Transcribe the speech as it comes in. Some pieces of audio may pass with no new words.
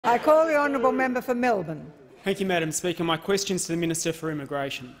I call the honourable member for Melbourne. Thank you, Madam Speaker. My question is to the Minister for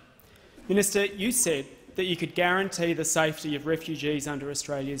Immigration. Minister, you said that you could guarantee the safety of refugees under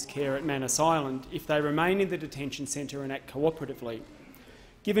Australia's care at Manus Island if they remain in the detention centre and act cooperatively.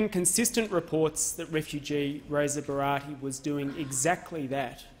 Given consistent reports that refugee Reza Berati was doing exactly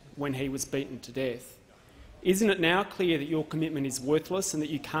that when he was beaten to death, isn't it now clear that your commitment is worthless and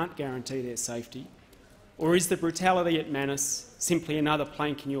that you can't guarantee their safety? Or is the brutality at Manus simply another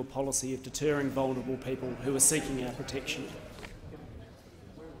plank in your policy of deterring vulnerable people who are seeking our protection?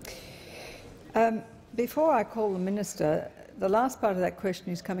 Before I call the minister, the last part of that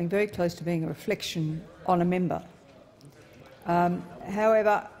question is coming very close to being a reflection on a member.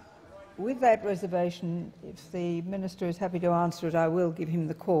 However, with that reservation, if the minister is happy to answer it, I will give him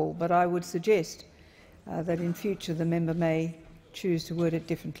the call, but I would suggest that in future the member may choose to word it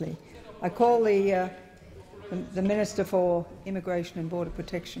differently. I call the Minister for Immigration and Border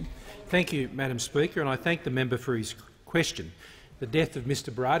Protection. Thank you, Madam Speaker, and I thank the member for his question. The death of Mr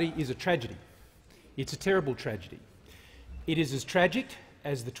Berati is a tragedy. It's a terrible tragedy. It is as tragic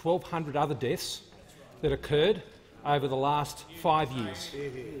as the 1,200 other deaths that occurred over the last 5 years.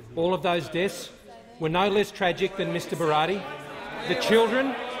 All of those deaths were no less tragic than Mr Berati. The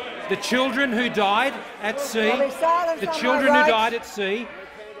children who died at sea,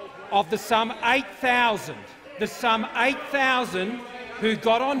 of the some 8,000, who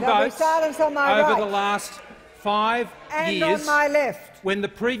got on boats over the last 5 years, when the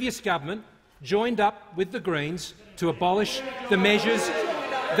previous government joined up with the Greens to abolish the measures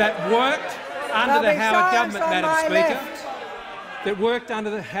that worked under the Howard government, Madam Speaker,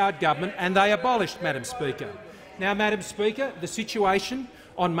 and they abolished, Madam Speaker. Now, Madam Speaker, the situation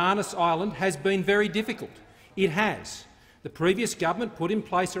on Manus Island has been very difficult. It has. The previous government put in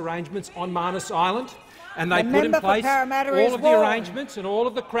place arrangements on Manus Island, and they put in place all of the arrangements and all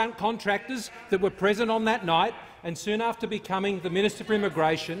of the contractors that were present on that night. And soon after becoming the Minister for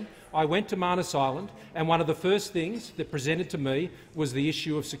Immigration, I went to Manus Island, and one of the first things that presented to me was the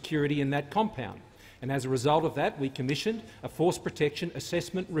issue of security in that compound. And as a result of that, we commissioned a force protection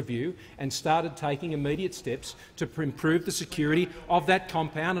assessment review and started taking immediate steps to improve the security of that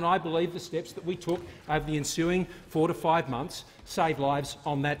compound. And I believe the steps that we took over the ensuing 4 to 5 months saved lives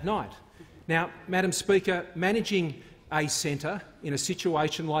on that night. Now, Madam Speaker, managing a centre in a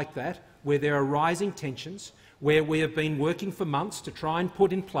situation like that, where there are rising tensions, where we have been working for months to try and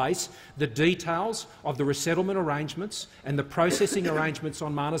put in place the details of the resettlement arrangements and the processing arrangements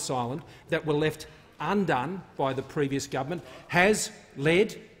on Manus Island that were left undone by the previous government, has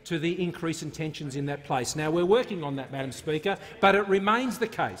led to the increase in tensions in that place. Now, we're working on that, Madam Speaker, but it remains the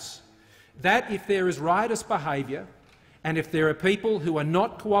case that if there is riotous behaviour and if there are people who are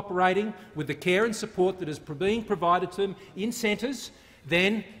not cooperating with the care and support that is being provided to them in centres,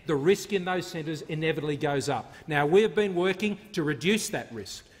 then the risk in those centres inevitably goes up. Now, we have been working to reduce that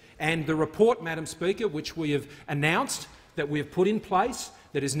risk, and the report, Madam Speaker, which we have announced that we have put in place,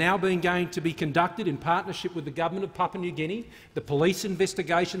 that is now going to be conducted in partnership with the Government of Papua New Guinea, the police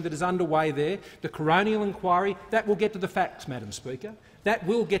investigation that is underway there, the coronial inquiry, that will get to the facts, Madam Speaker. That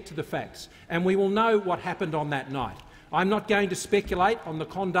will get to the facts, and we will know what happened on that night. I'm not going to speculate on the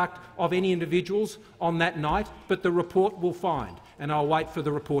conduct of any individuals on that night, but the report will find, and I'll wait for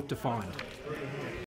the report to find.